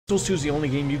Souls 2 is the only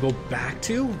game you go back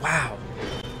to? Wow.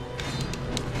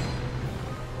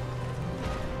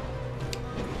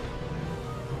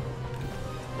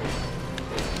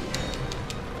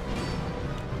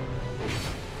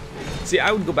 See,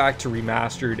 I would go back to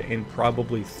Remastered and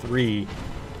probably 3.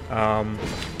 I've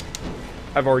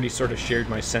already sort of shared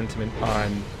my sentiment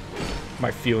on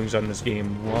my feelings on this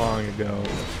game long ago.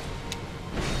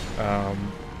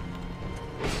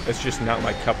 It's just not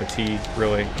my cup of tea,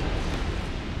 really.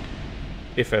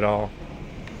 If at all.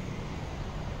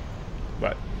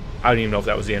 But I don't even know if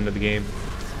that was the end of the game.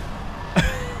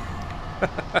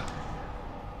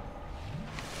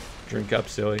 Drink up,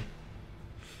 silly.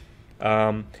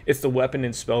 It's the weapon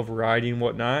and spell variety and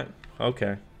whatnot.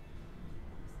 Okay.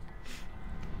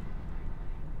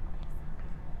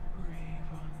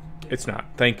 It's not.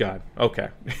 Thank God. Okay.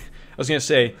 I was going to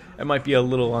say, it might be a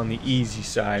little on the easy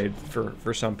side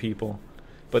for some people.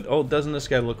 But, oh, doesn't this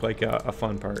guy look like a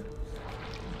fun part?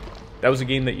 That was a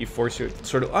game that you force your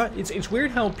sort of... it's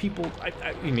weird how people...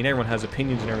 I mean, everyone has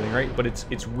opinions and everything, right? But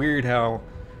it's weird how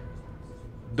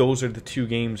those are the two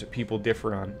games that people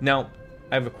differ on. Now,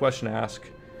 I have a question to ask.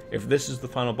 If this is the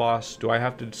final boss, do I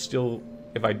have to still...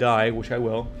 If I die, which I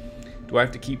will, do I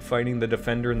have to keep fighting the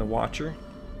Defender and the Watcher?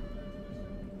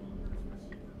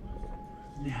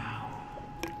 Now,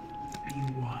 be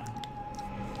one.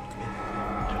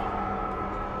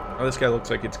 Oh, this guy looks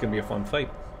like it's going to be a fun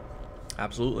fight.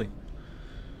 Absolutely.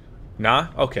 Nah?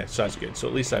 Okay, so that's good. So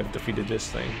at least I've defeated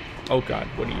this thing. Oh god,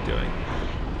 what are you doing?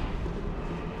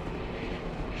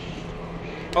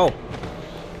 Oh!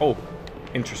 Oh,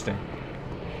 interesting.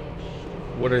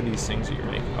 What are these things that you're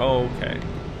making? Oh, okay.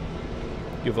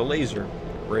 You have a laser.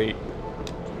 Great.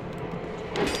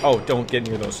 Oh, don't get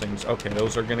near those things. Okay,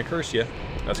 those are gonna curse you.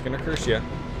 That's gonna curse you.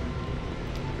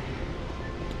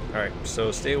 Alright,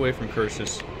 so stay away from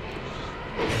curses.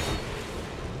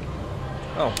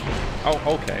 Oh.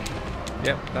 Oh, okay.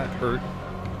 Yep, that hurt.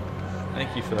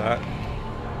 Thank you for that.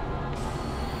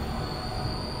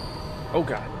 Oh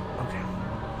god. Okay.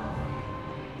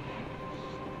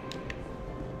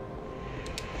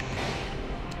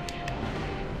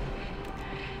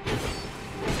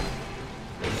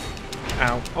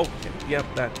 Ow. Oh, yep,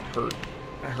 that hurt.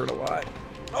 That hurt a lot.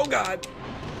 Oh god!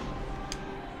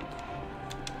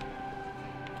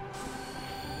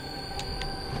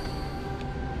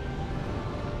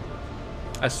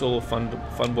 I stole a fun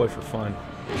boy for fun.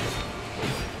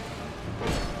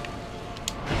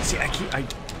 See,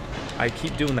 I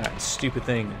keep doing that stupid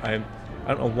thing. I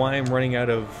don't know why I'm running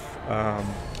out of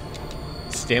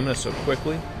stamina so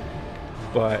quickly,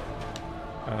 but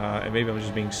and maybe I'm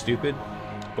just being stupid.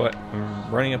 But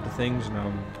I'm running up the things, and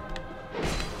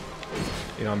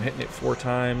I'm hitting it 4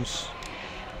 times.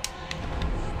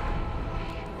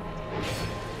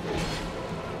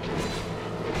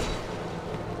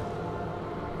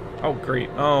 Oh great!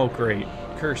 Oh great!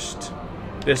 Cursed.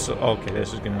 This okay.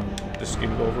 This is gonna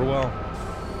go over well.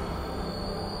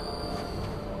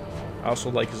 I also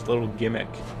like his little gimmick,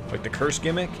 like the curse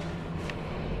gimmick.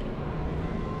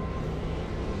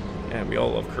 Yeah, we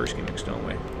all love curse gimmicks, don't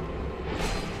we?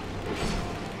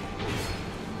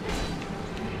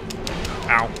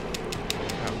 Ow!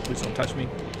 Ow! Please don't touch me.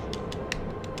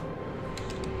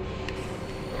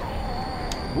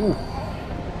 Ooh.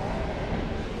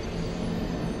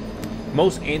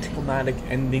 Most anticlimactic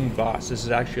ending boss. This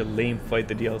is actually a lame fight,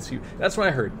 the DLC. That's what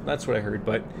I heard. That's what I heard.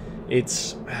 But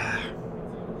it's...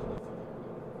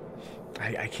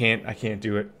 I can't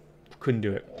do it. Couldn't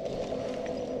do it.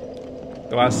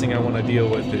 The last thing I want to deal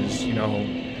with is,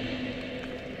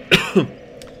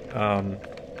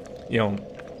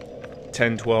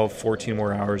 10, 12, 14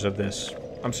 more hours of this.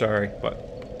 I'm sorry, but...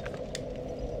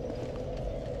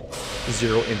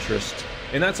 zero interest.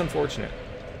 And that's unfortunate.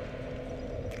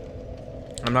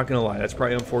 I'm not gonna lie, that's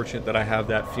probably unfortunate that I have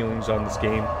that feelings on this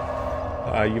game.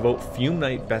 You vote Fume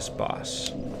Knight Best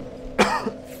Boss.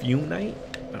 Fume Knight?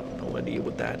 I have no idea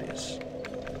what that is.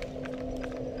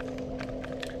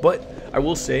 But I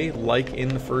will say, like in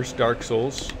the first Dark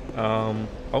Souls,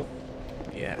 oh,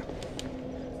 yeah.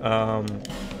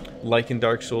 Like in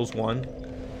Dark Souls 1,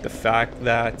 the fact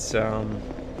that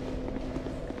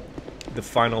the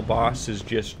final boss is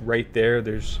just right there,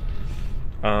 there's,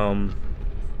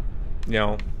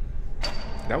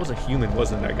 that was a human,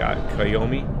 wasn't that guy?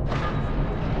 Kayomi?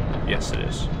 Yes, it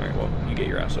is. Alright, well, you get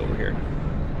your ass over here.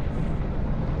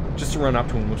 Just to run up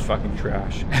to him was fucking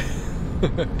trash.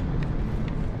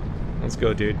 Let's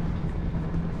go, dude.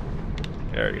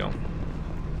 There you go.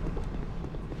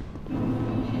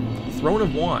 Throne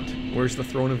of Want. Where's the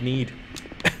Throne of Need?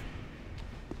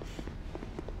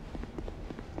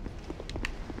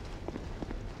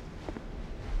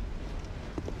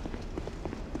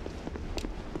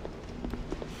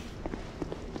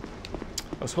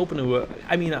 I was hoping to,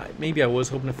 I mean, maybe I was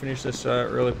hoping to finish this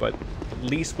early, but at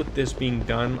least with this being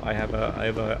done, I have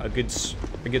a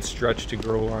good stretch to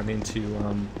grow on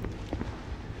into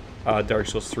Dark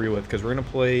Souls 3 with, because we're gonna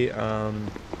play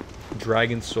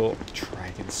Dragon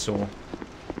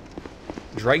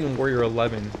Warrior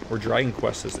 11, or Dragon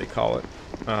Quest as they call it,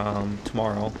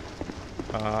 tomorrow,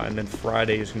 and then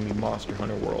Friday is gonna be Monster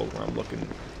Hunter World, where I'm looking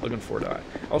forward to that.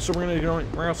 Also,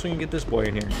 we're also gonna get this boy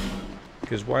in here,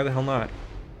 because why the hell not?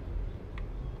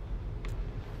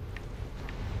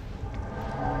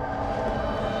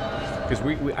 Because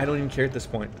I don't even care at this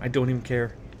point. I don't even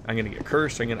care. I'm gonna get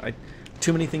cursed.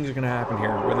 Too many things are gonna happen here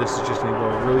where this is just gonna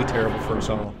go really terrible for us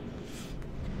all.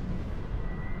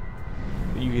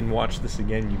 You can watch this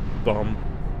again, you bum.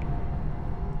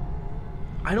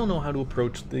 I don't know how to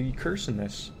approach the curse in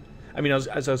this. I mean, as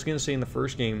I was gonna say in the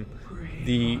first game,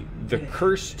 the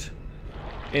cursed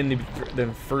in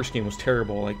the first game was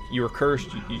terrible. Like, you were cursed,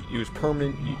 it was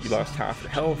permanent. You lost half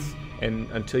your health,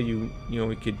 and until you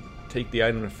could take the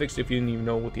item and fix it. If you didn't even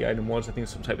know what the item was, I think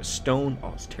it's some type of stone.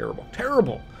 Oh, it's terrible.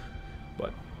 Terrible!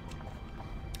 But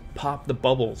pop the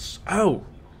bubbles. Oh!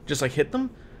 Just like hit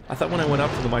them? I thought when I went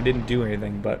up to them I didn't do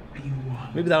anything, but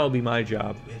maybe that'll be my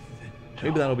job.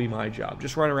 Maybe that'll be my job.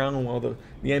 Just run around while the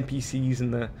NPCs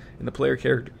and the player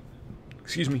character,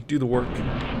 excuse me, do the work.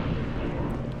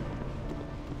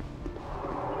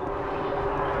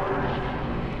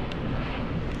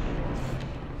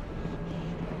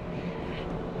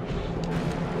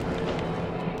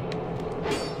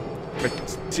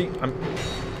 But see,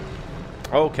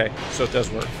 oh, okay, so it does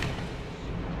work.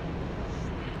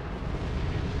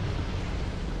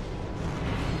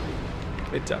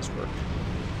 It does work.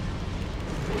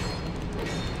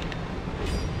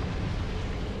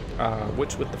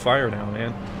 What's with the fire now,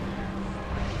 man?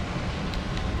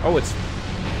 Oh, it's...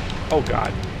 Oh,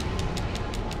 God.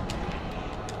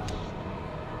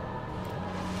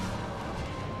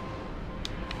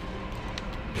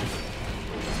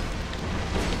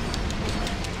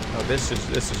 Oh, this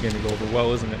is gonna go over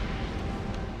well, isn't it?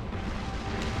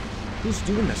 Who's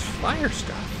doing this fire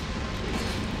stuff?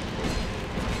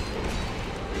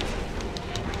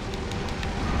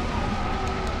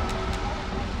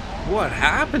 What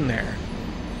happened there?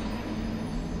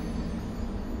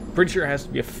 Pretty sure it has to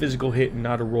be a physical hit and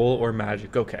not a roll or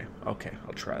magic. Okay, okay,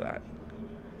 I'll try that.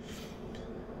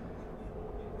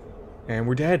 And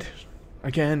we're dead.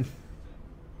 Again.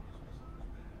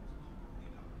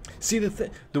 See, the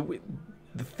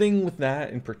thing with that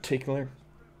in particular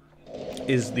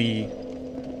is the...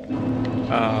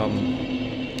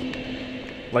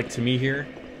 like, to me here,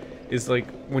 is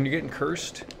like, when you're getting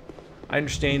cursed, I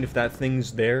understand if that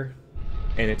thing's there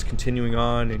and it's continuing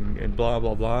on and blah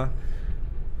blah blah.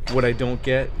 What I don't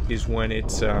get is when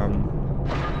it's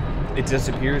it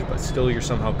disappears but still you're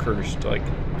somehow cursed. Like,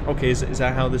 okay, is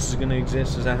that how this is gonna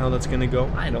exist? Is that how that's gonna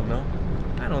go? I don't know.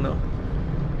 I don't know.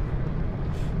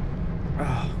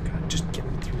 Oh God, just get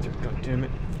me through there, God damn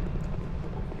it.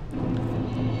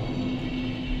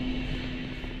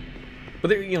 But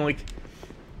there, you know, like,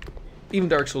 even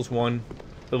Dark Souls 1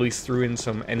 at least threw in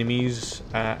some enemies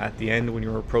at the end when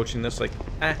you were approaching this. Like,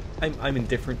 I'm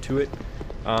indifferent to it.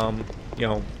 You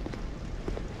know,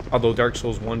 although Dark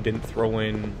Souls 1 didn't throw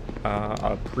in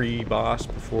a pre-boss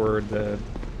before the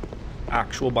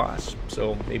actual boss,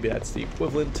 so maybe that's the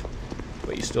equivalent,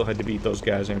 but you still had to beat those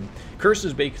guys in. Curse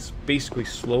is basically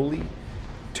slowly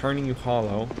turning you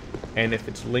hollow, and if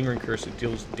it's lingering curse, it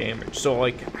deals damage. So,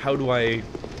 like, how do I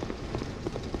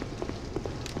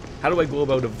go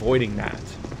about avoiding that?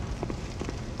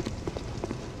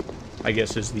 I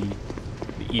guess is the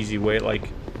easy way.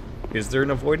 Like, is there an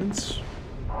avoidance?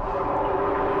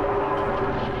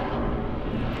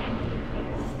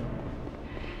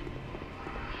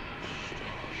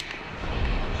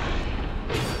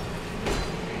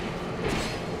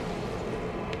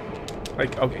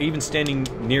 Like, okay, even standing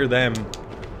near them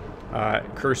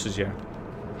curses you.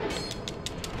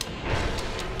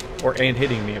 And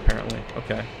hitting me, apparently.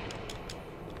 Okay.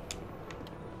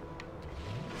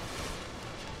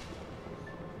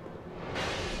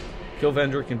 Kill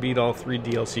Vendor can beat all 3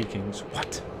 DLC kings.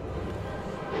 What?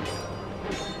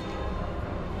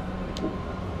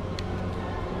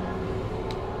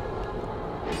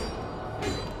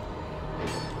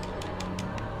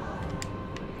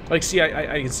 Like, see,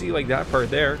 I can see, like, that part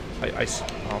there.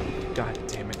 Oh, God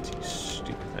damn it, you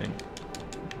stupid thing.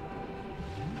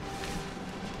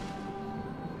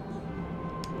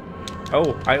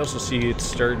 Oh, I also see it's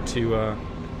starting to,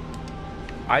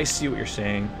 I see what you're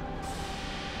saying.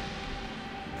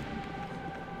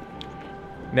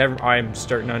 I'm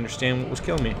starting to understand what was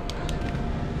killing me.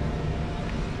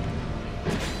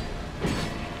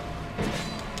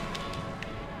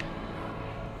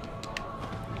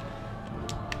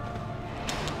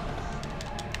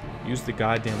 Use the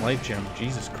goddamn life gem.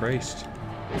 Jesus Christ.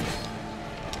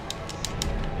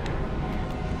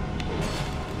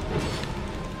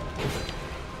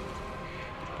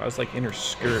 I was like in her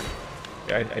skirt.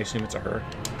 I assume it's a her.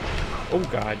 Oh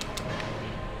god.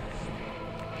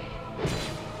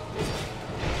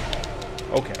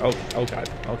 Okay, oh god,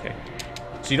 okay.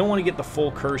 So you don't want to get the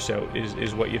full curse out,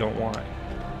 is what you don't want.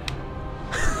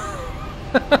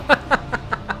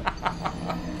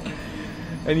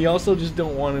 And you also just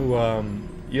don't want to,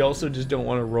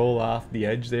 roll off the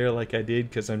edge there like I did,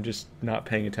 because I'm just not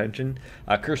paying attention.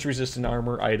 Curse resistant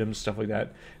armor, items, stuff like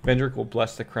that. Vendrick will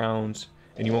bless the crowns,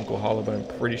 and you won't go hollow, but I'm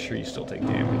pretty sure you still take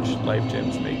damage. Life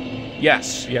gems make...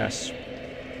 Yes, yes.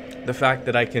 The fact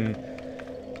that I can,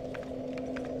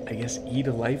 I guess, eat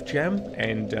a life gem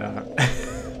and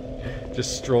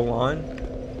just stroll on.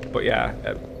 But yeah,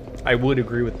 I would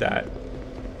agree with that.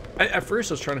 At first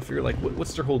I was trying to figure, like,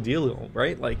 what's their whole deal,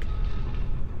 right? Like,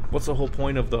 what's the whole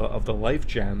point of the life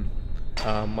gem?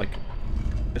 Like,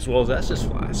 as well as Estus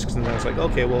flasks. And then I was like,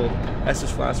 okay, well, Estus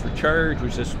flasks for charge,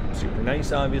 which is super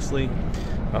nice, obviously.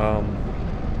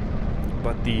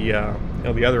 But the you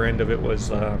know, the other end of it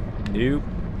was nope.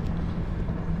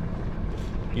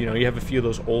 You know, you have a few of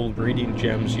those old radiant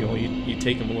gems. You know, you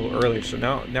take them a little earlier. So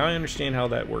now I understand how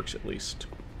that works at least.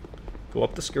 Go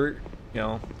up the skirt. You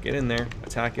know, get in there,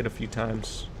 attack it a few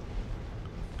times.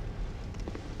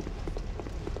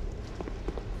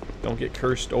 Don't get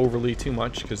cursed overly too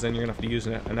much, because then you're gonna have to use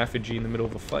an effigy in the middle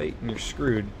of a fight, and you're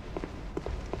screwed.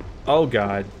 Oh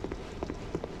god.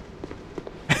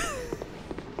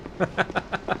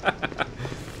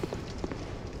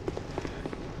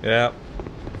 Yeah.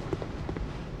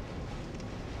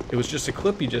 It was just a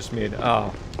clip you just made.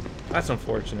 Oh, that's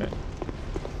unfortunate.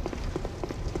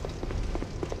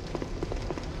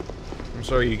 I'm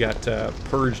sorry you got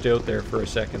purged out there for a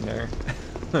second there.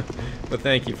 But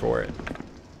thank you for it.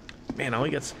 Man, all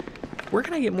he gets... Where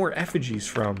can I get more effigies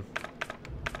from?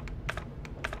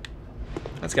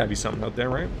 That's gotta be something out there,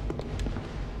 right?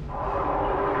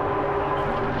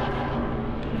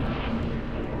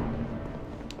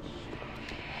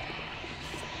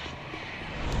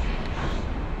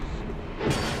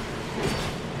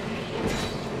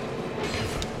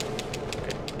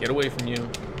 Okay, get away from you.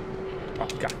 Oh,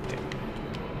 god damn.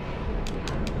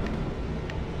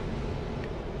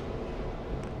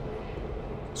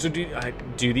 So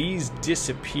do these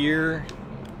disappear?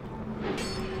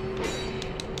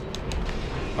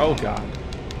 Oh god.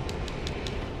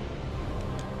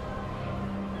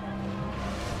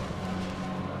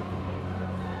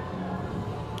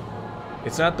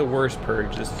 It's not the worst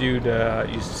purge. This dude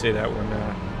used to say that when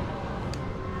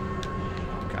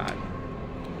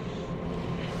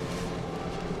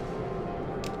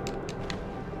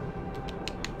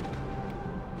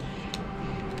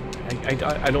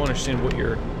god. I don't understand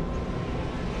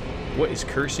what is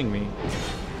cursing me.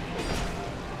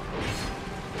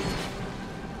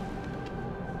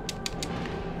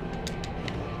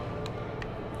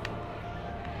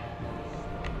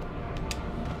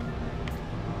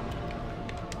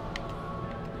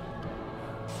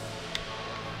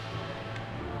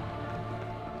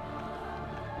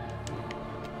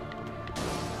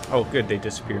 Oh good, they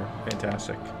disappear.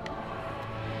 Fantastic.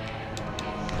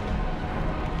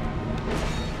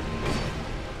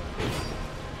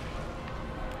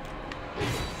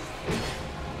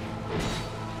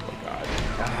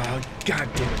 God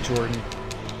damn it, Jordan.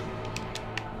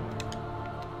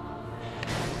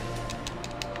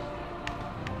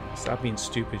 Stop being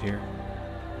stupid here.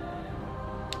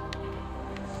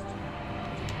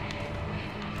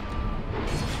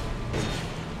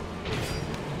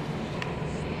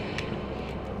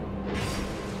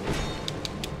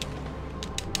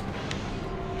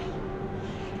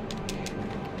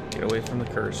 Get away from the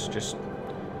curse. Just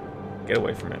get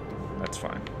away from it. That's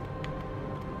fine.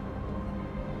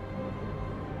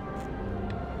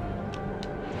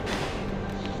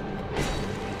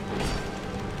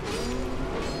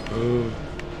 Ooh.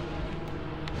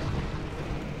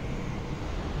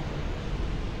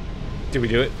 Did we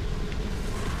do it?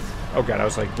 Oh god, I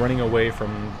was like running away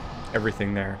from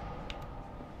everything there.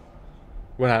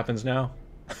 What happens now?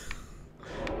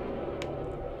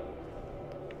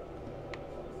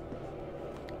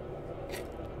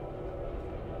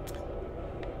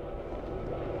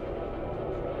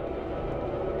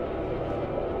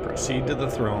 Proceed to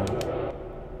the throne.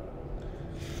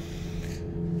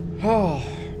 Oh.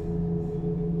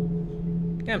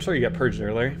 Yeah, I'm sorry you got purged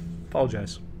there, Larry.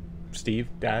 Apologize. Steve,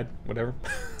 Dad, whatever.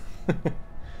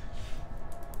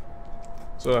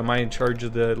 So am I in charge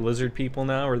of the lizard people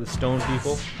now, or the stone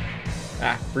people?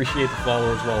 Ah, appreciate the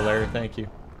follow as well, Larry. Thank you.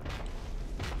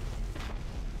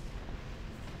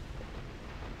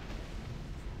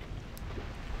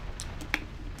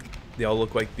 They all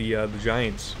look like the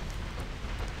Giants.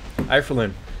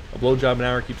 Iferlin, a blowjob an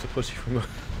hour keeps the pussy from going.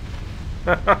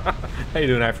 How you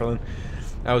doing, Iferlin?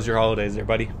 How was your holidays there,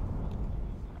 buddy?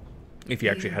 If you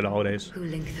actually had holidays. Who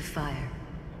link the fire?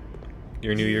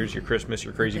 Your New Year's, your Christmas,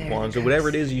 your crazy Kwanzaa, whatever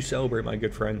it is you celebrate, my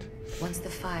good friend. Once the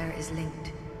fire is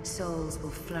linked, souls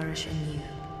will flourish anew,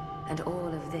 and all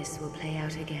of this will play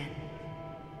out again.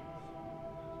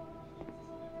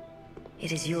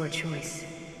 It is your choice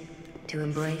to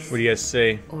embrace. What do you guys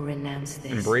say? Or renounce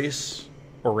this. Embrace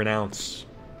or renounce?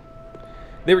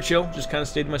 They were chill, just kind of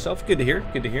stayed to myself. Good to hear,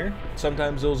 good to hear.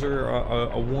 Sometimes those are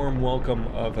a warm welcome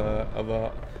of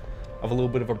a little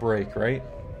bit of a break, right?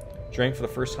 Drank for the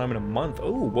first time in a month.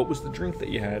 Oh, what was the drink that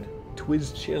you had?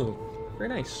 Twiz Chill. Very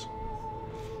nice.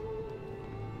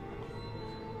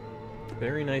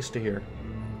 Very nice to hear.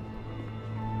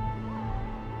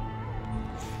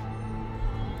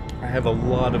 I have a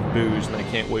lot of booze, and I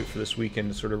can't wait for this weekend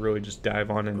to sort of really just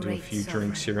dive on and do a few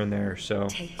drinks here and there. So,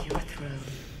 take your throne.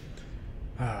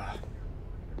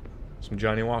 Some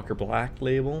Johnny Walker Black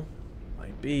Label.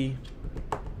 Might be.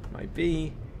 Might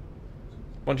be.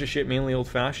 Bunch of shit, mainly old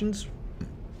fashions.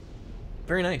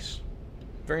 Very nice.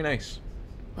 Very nice.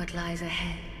 What lies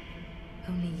ahead,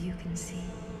 only you can see.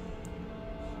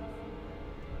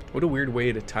 What a weird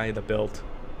way to tie the belt.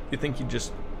 You'd think you'd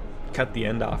just cut the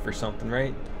end off or something,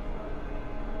 right?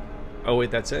 Oh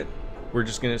wait, that's it? We're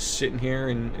just gonna sit in here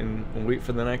and wait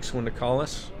for the next one to call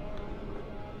us?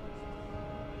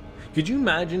 Could you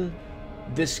imagine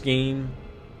this game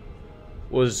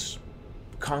was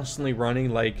constantly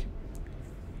running like...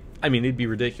 I mean, it'd be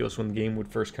ridiculous when the game would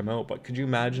first come out, but could you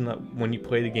imagine that when you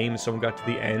play the game and someone got to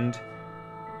the end,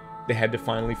 they had to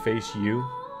finally face you,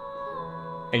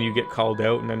 and you get called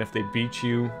out, and then if they beat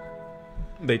you,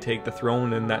 they take the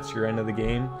throne, and that's your end of the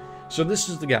game? So this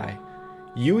is the guy.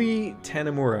 Yui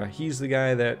Tanimura. He's the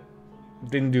guy that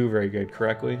didn't do very good,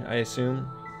 correctly, I assume?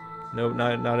 No,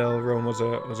 not everyone was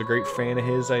a great fan of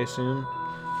his, I assume.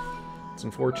 It's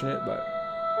unfortunate, but...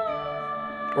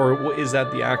 Or is that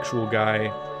the actual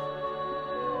guy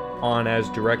on as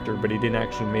director, but he didn't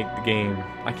actually make the game?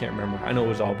 I can't remember. I know it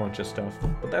was all a bunch of stuff.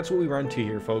 But that's what we run to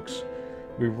here, folks.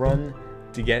 We run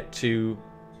to get to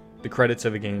the credits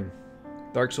of a game.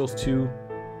 Dark Souls 2,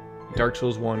 Dark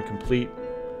Souls 1 complete.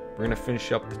 We're going to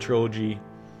finish up the trilogy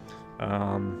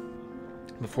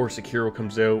before Sekiro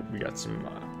comes out. We got some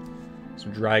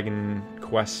Dragon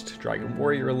Quest, Dragon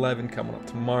Warrior 11 coming up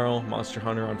tomorrow, Monster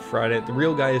Hunter on Friday. The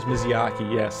real guy is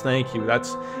Miyazaki. Yes, thank you.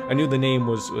 I knew the name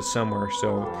was somewhere.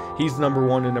 So he's number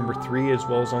 1 and number 3, as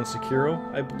well as on Sekiro,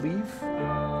 I believe.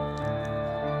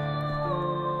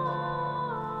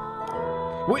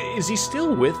 Wait, is he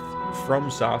still with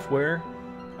From Software?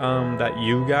 That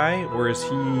you guy, or is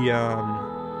he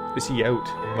out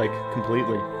like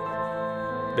completely?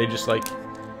 They just like,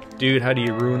 dude, how do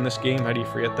you ruin this game? How do you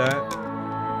forget that?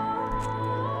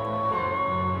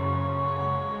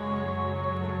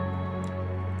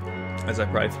 As I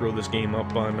probably throw this game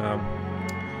up on,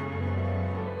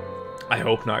 I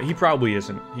hope not. He probably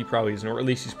isn't. He probably isn't, or at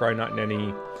least he's probably not in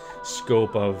any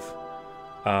scope of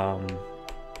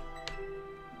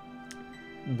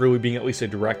really being at least a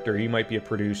director. He might be a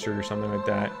producer or something like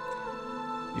that.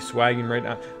 He's swagging right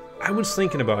now. I was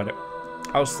thinking about it.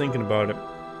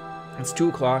 It's 2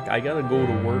 o'clock. I gotta go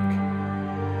to work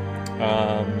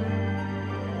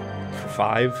for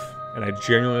 5, and I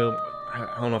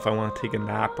don't know if I want to take a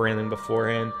nap or anything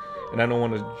beforehand, and I don't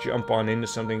want to jump on into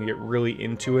something and get really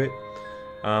into it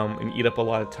and eat up a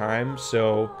lot of time.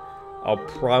 So I'll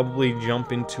probably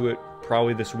jump into it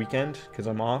probably this weekend because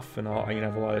I'm off, and I'm gonna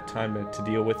have a lot of time to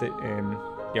deal with it. And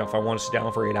if I want to sit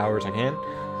down for 8 hours, I can.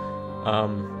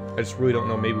 I just really don't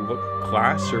know maybe what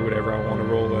class or whatever I want to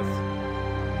roll with.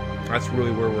 That's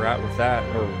really where we're at with that.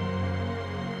 Or,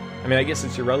 I mean, I guess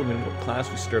it's irrelevant what class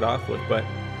we start off with, but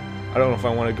I don't know if I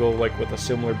want to go like with a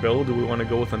similar build. Do we want to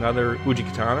go with another Uji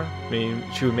Katana? I mean,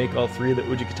 should we make all 3 of the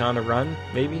Uji Katana run?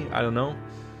 Maybe? I don't know.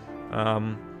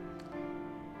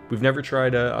 We've never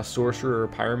tried a sorcerer or a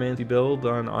pyromancy build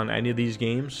on any of these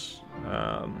games.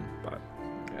 But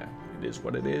yeah, it is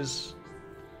what it is.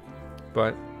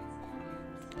 But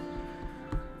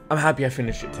I'm happy I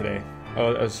finished it today. I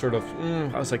was sort of,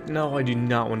 I was like, no, I do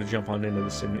not want to jump on into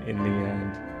this in the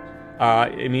end.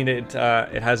 I mean, it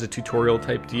has a tutorial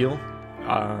type deal.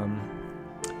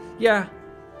 Yeah,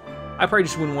 I probably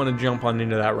just wouldn't want to jump on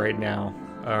into that right now.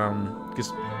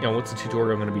 Because, what's the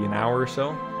tutorial going to be, an hour or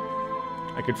so?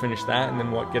 I could finish that and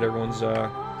then get everyone's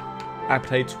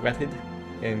appetites whetted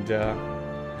and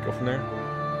go from there.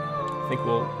 I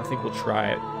think we'll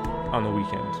try it on the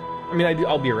weekend. I mean,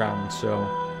 I'll be around, so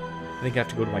I think I have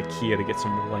to go to IKEA to get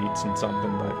some lights and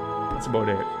something, but That's about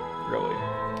it, really.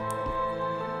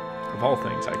 Of all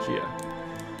things, IKEA.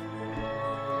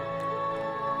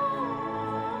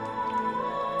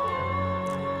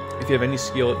 If you have any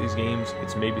skill at these games,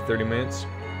 it's maybe 30 minutes.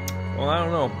 Well, I don't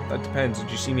know. That depends.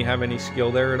 Did you see me have any skill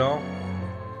there at all?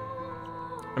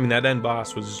 I mean, that end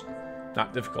boss was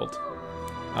not difficult.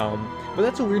 But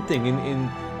that's a weird thing.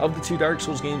 Of the 2 Dark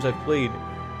Souls games I've played,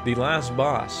 the last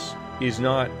boss is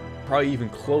not probably even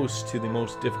close to the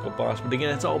most difficult boss. But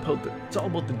again, it's all about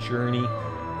the journey.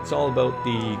 It's all about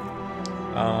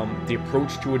the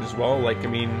approach to it as well. Like, I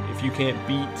mean, if you can't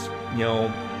beat, you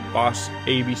know, boss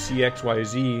A, B, C, X, Y,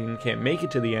 Z and can't make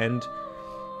it to the end,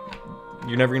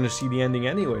 you're never going to see the ending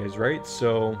anyways, right?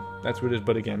 So that's what it is.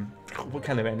 But again, what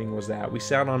kind of ending was that? We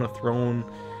sat on a throne.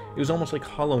 It was almost like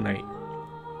Hollow Knight.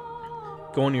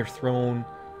 Go on your throne,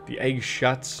 the egg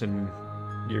shuts, and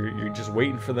you're just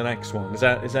waiting for the next one. Is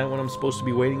that what I'm supposed to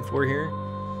be waiting for here?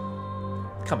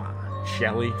 Come on,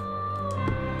 Shelly.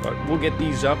 But we'll get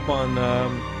these up on.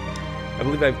 I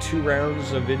believe I have 2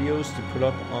 rounds of videos to put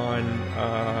up on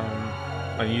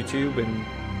YouTube and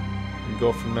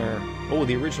go from there. Oh,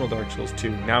 the original Dark Souls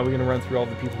 2. Now we're gonna run through all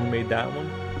the people who made that one.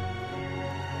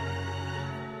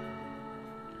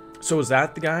 So is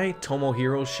that the guy,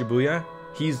 Tomohiro Shibuya?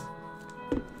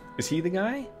 Is he the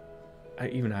guy? I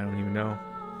don't even know.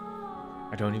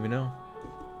 I don't even know.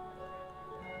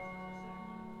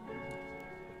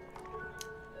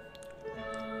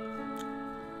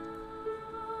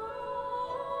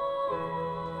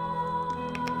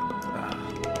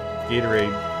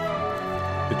 Gatorade,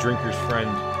 the drinker's friend.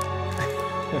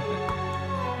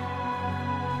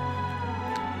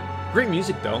 Great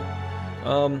music, though.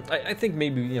 I think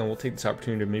maybe, you know, we'll take this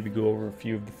opportunity to maybe go over a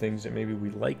few of the things that maybe we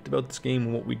liked about this game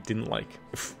and what we didn't like.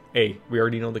 A, we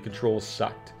already know the controls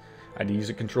sucked. I had to use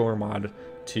a controller mod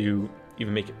to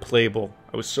even make it playable.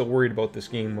 I was so worried about this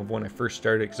game of when I first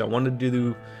started, because I wanted to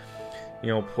do, you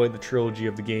know, play the trilogy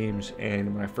of the games,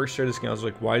 and when I first started this game, I was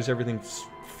like, why does everything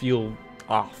feel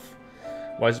off?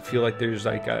 Why does it feel like there's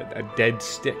like a dead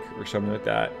stick or something like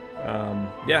that?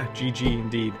 Yeah, GG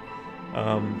indeed.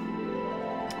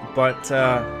 But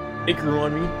it grew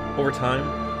on me over time.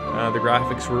 The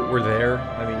graphics were there.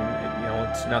 I mean, you know,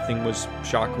 nothing was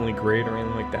shockingly great or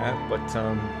anything like that, but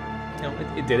you know,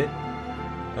 it did it.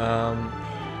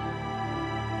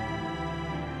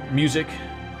 Music,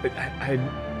 I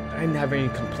didn't have any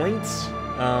complaints.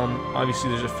 Obviously,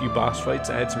 there's a few boss fights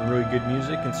that had some really good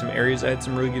music, and some areas that had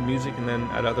some really good music, and then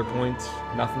at other points,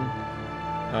 nothing.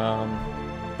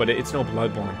 But it's no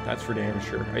Bloodborne, that's for damn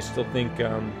sure. I still think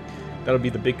that'll be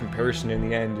the big comparison in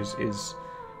the end is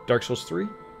Dark Souls 3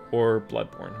 or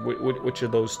Bloodborne. Which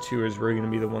of those two is really going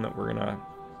to be the one that we're going to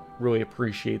really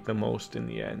appreciate the most in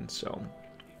the end? So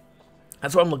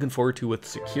that's what I'm looking forward to with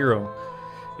Sekiro,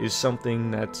 is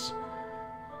something that's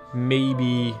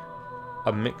maybe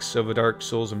a mix of a Dark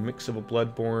Souls, a mix of a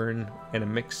Bloodborne, and a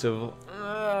mix of,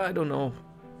 I don't know.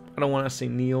 I don't want to say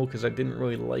Neo, because I didn't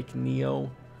really like Neo.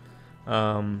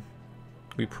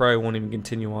 We probably won't even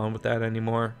continue on with that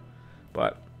anymore.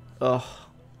 But, I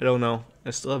don't know.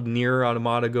 I still have Nier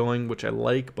Automata going, which I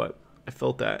like, but I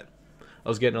felt that I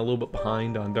was getting a little bit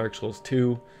behind on Dark Souls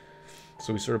 2.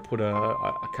 So we sort of put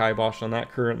a kibosh on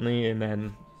that currently, and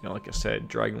then, you know, like I said,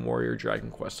 Dragon Warrior,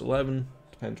 Dragon Quest 11.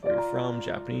 Depends where you're from,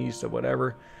 Japanese or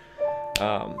whatever. You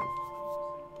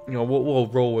know, we'll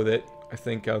roll with it. I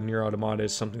think Nier Automata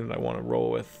is something that I want to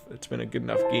roll with. It's been a good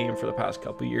enough game for the past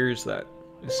couple of years that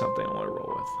is something I want to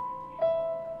roll with.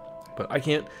 But I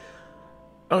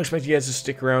don't expect you guys to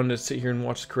stick around to sit here and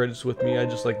watch the credits with me. I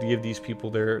just like to give these people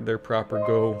their proper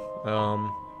go.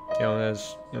 You know,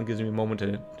 as you know, it gives me a moment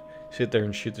to sit there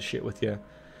and shoot the shit with you.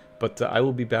 But I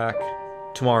will be back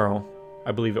tomorrow,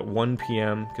 I believe at 1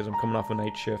 p.m. because I'm coming off a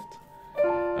night shift,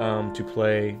 to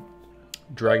play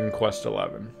Dragon Quest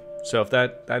 11. So if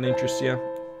that interests you,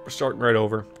 we're starting right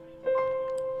over.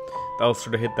 That'll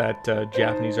sort of hit that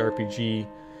Japanese RPG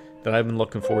that I've been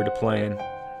looking forward to playing.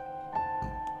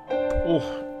 Oh,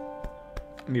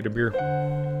 I need a beer.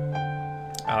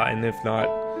 And if not,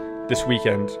 this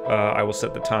weekend I will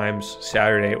set the times,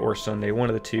 Saturday or Sunday, one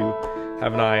of the two.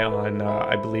 Have an eye on,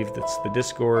 I believe that's the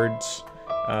Discords.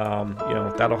 You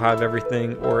know, that'll have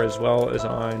everything, or as well as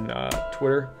on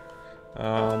Twitter,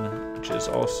 which is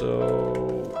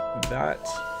also that.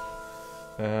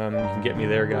 You can get me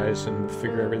there, guys, and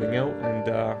figure everything out. And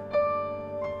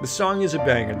the song is a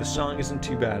banger. The song isn't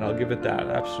too bad. I'll give it that.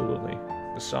 Absolutely.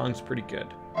 The song's pretty good.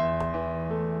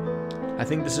 I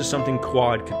think this is something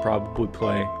Quad could probably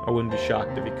play. I wouldn't be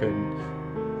shocked if he couldn't.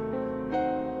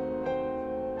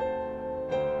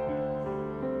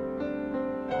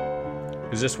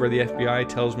 Is this where the FBI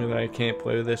tells me that I can't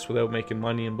play this without making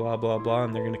money and blah, blah, blah,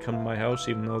 and they're going to come to my house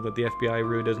even though that the FBI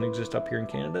really doesn't exist up here in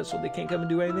Canada, so they can't come and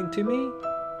do anything to me?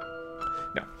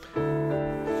 No.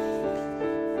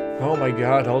 Oh my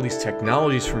god, all these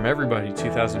technologies from everybody.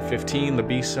 2015, the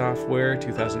B software.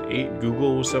 2008,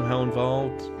 Google was somehow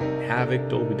involved. Havoc,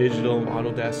 Dolby Digital,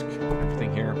 Autodesk,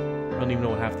 everything here. I don't even know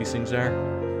what half these things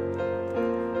are.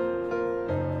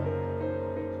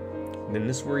 And then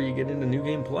this is where you get into New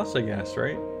Game Plus, I guess,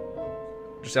 right?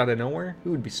 Just out of nowhere?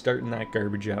 Who would be starting that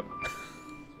garbage up?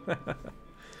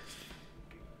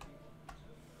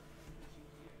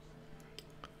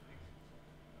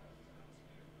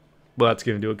 Well, that's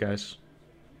going to do it, guys.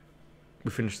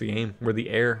 We finished the game. We're the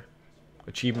heir.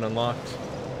 Achievement unlocked.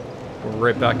 We're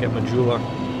right back at Majula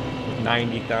with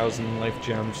 90,000 life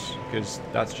gems, because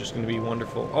that's just going to be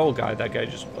wonderful. Oh, God, that guy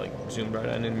just, like, zoomed right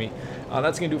on into me.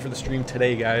 That's going to do it for the stream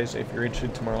today, guys. If you're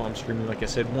interested, tomorrow I'm streaming, like I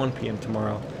said, 1 p.m.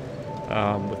 tomorrow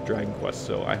with Dragon Quest.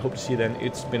 So I hope to see you then.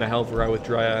 It's been a hell of a ride with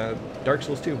Dark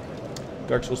Souls 2.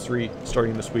 Dark Souls 3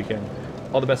 starting this weekend.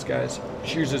 All the best, guys.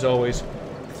 Cheers as always.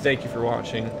 Thank you for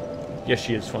watching. Yes,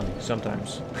 she is funny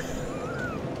sometimes.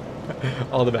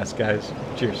 All the best, guys.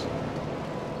 Cheers.